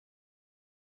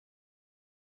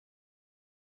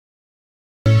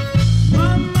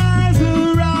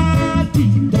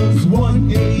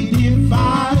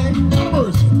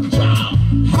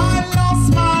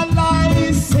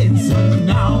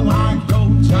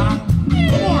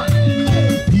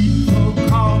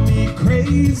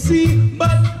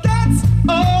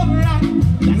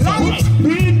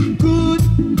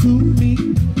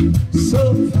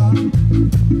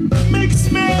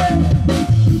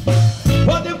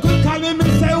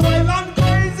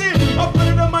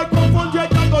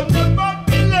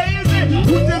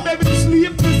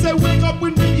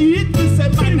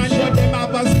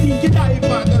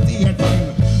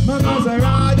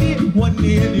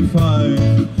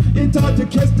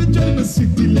hard to catch the dread in the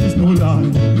city, there's no lie.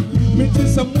 Me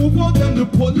just a move out and the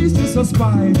police is a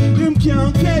spy. Them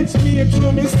can't catch me and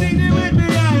throw me steady with me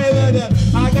eye.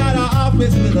 I got an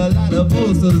office with a lot of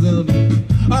posters in it.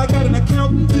 I got an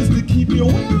accountant just to keep you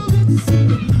aware of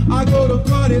it. I go to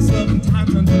party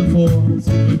sometimes until 4.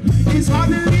 It's hard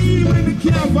to leave when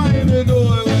you can't find the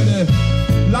door.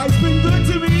 Life's been good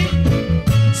to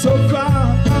me so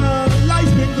far.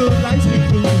 Life's been good, life's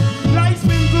been good. Life's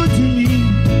been good to me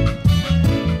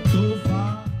so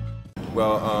far.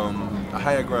 Well, a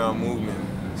higher ground movement,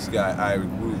 this guy Ira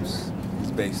Bruce,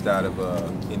 is based out of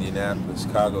Indianapolis,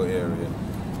 Chicago area,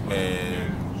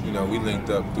 and you know, we linked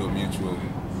up through a mutual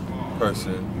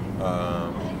person,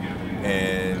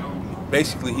 and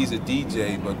basically he's a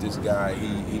DJ, but this guy,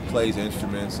 he plays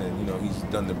instruments, and you know, he's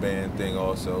done the band thing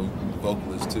also,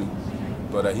 vocalist too,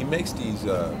 but he makes these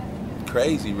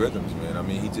crazy rhythms, man. I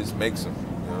mean, he just makes them,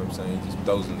 you know what I'm saying? He just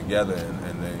throws them together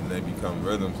and they become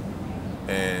rhythms.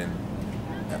 And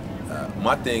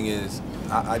my thing is,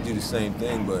 I do the same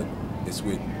thing, but it's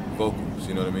with vocals,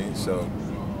 you know what I mean? So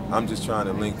I'm just trying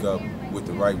to link up with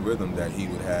the right rhythm that he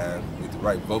would have, with the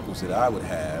right vocals that I would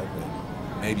have,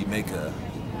 and maybe make a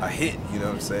hit, you know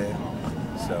what I'm saying?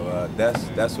 So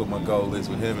that's what my goal is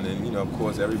with him, and then, you know, of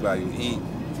course, everybody would eat.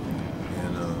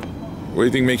 And what do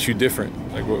you think makes you different?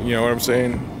 Like, you know what I'm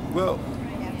saying? Well,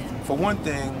 for one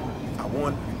thing, I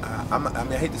mean,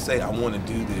 I hate to say I want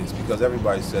to do this because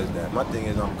everybody says that. My thing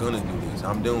is, I'm gonna do this.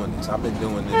 I'm doing this. I've been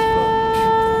doing this for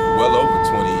well over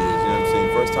 20 years. You know what I'm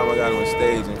saying? First time I got on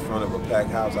stage in front of a packed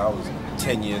house, I was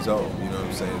 10 years old. You know what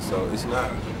I'm saying? So it's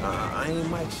not. I ain't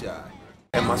mic shy.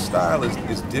 And my style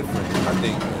is different. I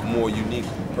think more unique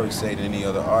per se than any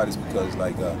other artist because,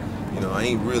 like, you know, I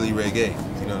ain't really reggae.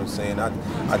 You know what I'm saying?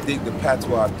 I dig the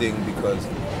patois thing because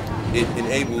it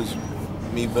enables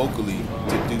me vocally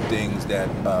to do things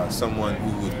that someone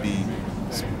who would be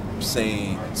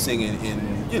singing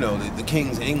in, you know, the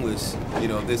King's English, you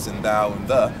know, this and thou and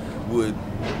the, would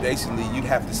basically, you'd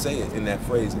have to say it in that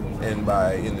phrase, and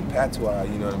in the patois,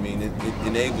 you know what I mean, it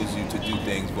enables you to do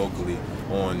things vocally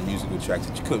on musical tracks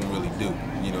that you couldn't really do,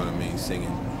 you know what I mean,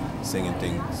 singing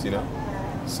things, you know.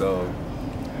 So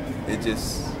it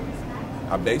just,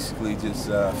 I basically just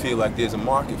feel like there's a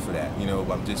market for that, you know.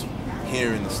 I'm just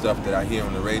hearing the stuff that I hear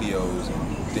on the radios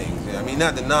and things. I mean,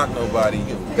 not to knock nobody,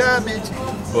 you know, garbage,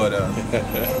 but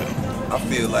I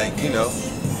feel like, you know,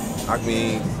 I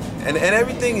mean, and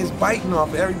everything is biting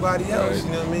off everybody else, right.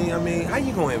 You know what I mean? I mean, how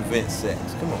you gonna invent sex?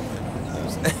 Come on, man. You know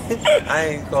what I'm saying? I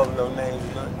ain't calling no names,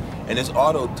 you know? And this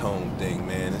auto-tone thing,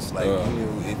 man, it's like, you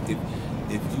know,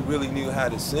 if you really knew how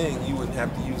to sing, you wouldn't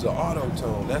have to use an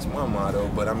auto-tone. That's my motto,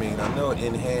 but I mean, I know it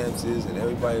enhances and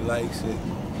everybody likes it.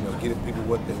 You know, giving people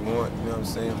what they want, you know what I'm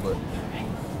saying? But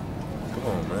come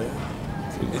on,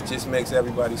 man. It just makes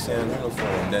everybody sound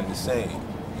uniform, then the same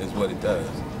is what it does.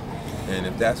 And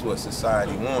if that's what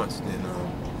society wants, then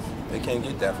they can't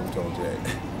get that from Tone Jack.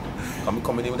 I'm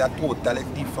coming in with that totally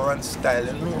different style,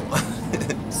 you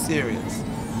know? Serious.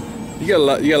 You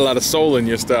got a lot of soul in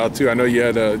your style too. I know you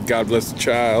had God Bless the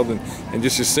Child, and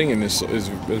just your singing is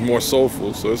more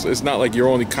soulful. So it's not like you're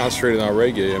only concentrated on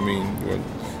reggae. I mean, you want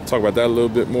to talk about that a little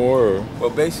bit more? Or? Well,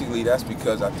 basically that's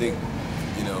because I think,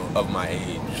 you know, of my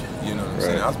age. You know what I'm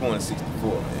saying? I was born in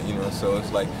 '64, man. You know, so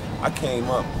it's like I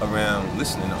came up around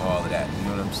listening to all of that. You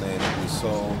know what I'm saying? It was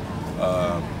soul.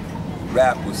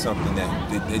 Rap was something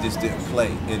that they just didn't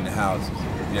play in the houses.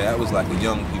 You know, that was like a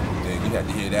young people thing. You had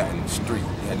to hear that in the street.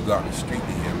 You had to go out in the street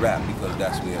to hear rap because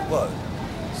that's where it was.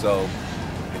 So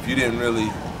if you didn't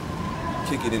really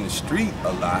kick it in the street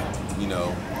a lot, you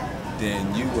know,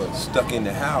 then you were stuck in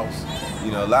the house,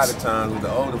 you know, a lot of times with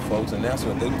the older folks, and that's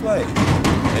what they played.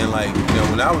 And like, you know,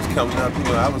 when I was coming up, you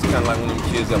know, I was kind of like one of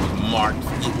them kids that was marked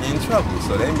for getting in trouble.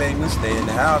 So they made me stay in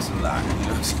the house a lot, you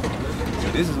know.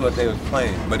 So this is what they was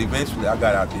playing. But eventually I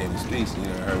got out there in the streets and,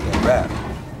 you know, heard that rap.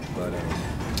 But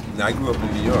I grew up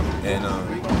in New York, and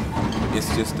it's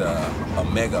just a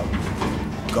mega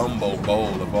gumbo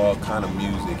bowl of all kind of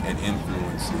music and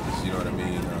influences, you know what I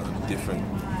mean? Different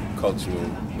cultural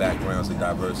backgrounds and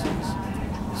diversities.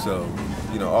 So,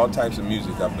 you know, all types of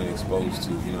music I've been exposed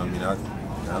to, you know what I mean?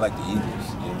 I like the Eagles,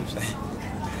 you know what I'm saying?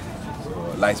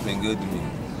 So life's been good to me, you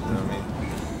know what I mean?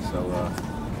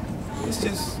 So it's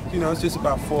just, you know, it's just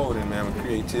about forwarding, man, with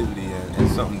creativity and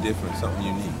something different, something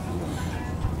unique.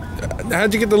 You know?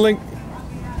 How'd you get the link?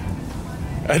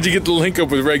 How'd you get the link up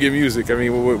with reggae music? I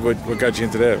mean, what got you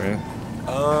into that, man?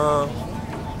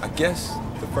 I guess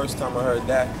the first time I heard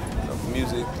that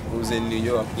music was in New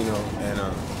York, you know, and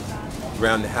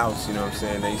around the house, you know what I'm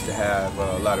saying, they used to have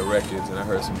a lot of records, and I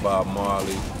heard some Bob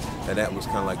Marley, and that was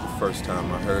kind of like the first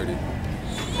time I heard it.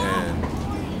 And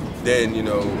then, you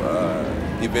know,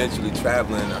 eventually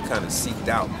traveling, I kind of seeked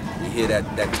out to hear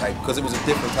that type, because it was a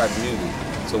different type of music.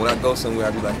 So when I go somewhere,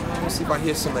 I'd be like, let's see if I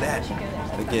hear some of that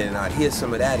again. And I'd hear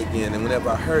some of that again, and whenever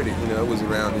I heard it, you know, it was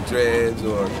around the Dreads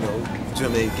or, you know,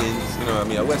 Jamaicans, you know what I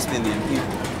mean, West Indian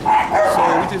people.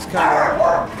 So we just kind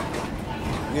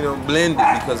of, you know, blended,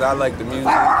 because I like the music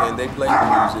and they played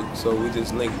the music. So we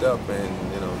just linked up,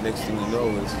 and, you know, next thing you know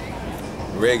is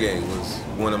reggae was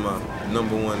one of my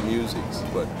 #1 musics.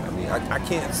 But I mean, I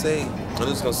can't say, and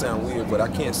this is gonna sound weird, but I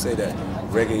can't say that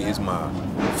reggae is my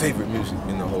favorite music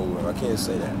in the whole world. I can't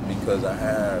say that, because I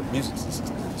have music,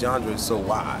 the genre is so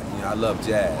wide. You know, I love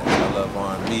jazz, I love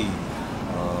R&B,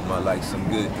 I like some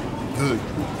good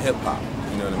hip hop.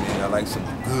 You know what I mean? I like some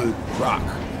good rock.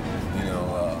 You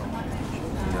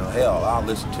know, hell, I'll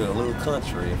listen to a little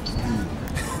country if it's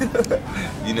good.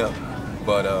 You know,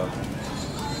 but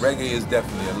reggae is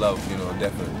definitely a love. You know,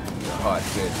 definitely a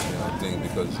heartfelt, you know, thing,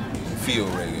 because you feel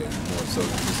reggae more so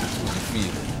than listen to it, you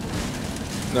feel it.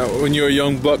 Now, when you were a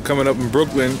young buck coming up in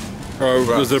Brooklyn, or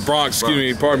was it the Bronx? Excuse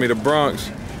me, pardon me, the Bronx.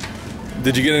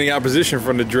 Did you get any opposition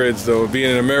from the Dreads though?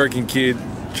 Being an American kid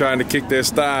trying to kick their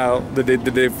style, were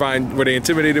they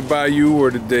intimidated by you,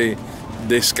 or did they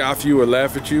scoff you or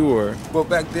laugh at you, or? Well,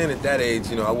 back then at that age,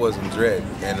 you know, I wasn't Dread,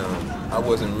 and I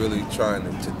wasn't really trying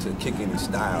to kick any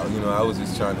style. You know, I was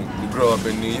just trying to grow up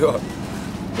in New York,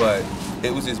 but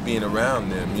it was just being around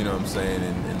them, you know what I'm saying,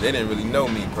 and they didn't really know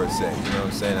me per se, you know what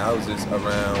I'm saying. I was just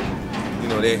around, you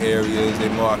know, their areas,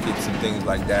 their markets and things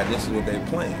like that, and this is what they're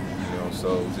playing, you know,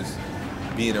 so just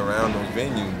being around those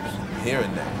venues,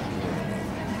 hearing that, you know what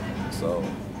I mean. So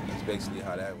that's basically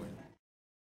how that went.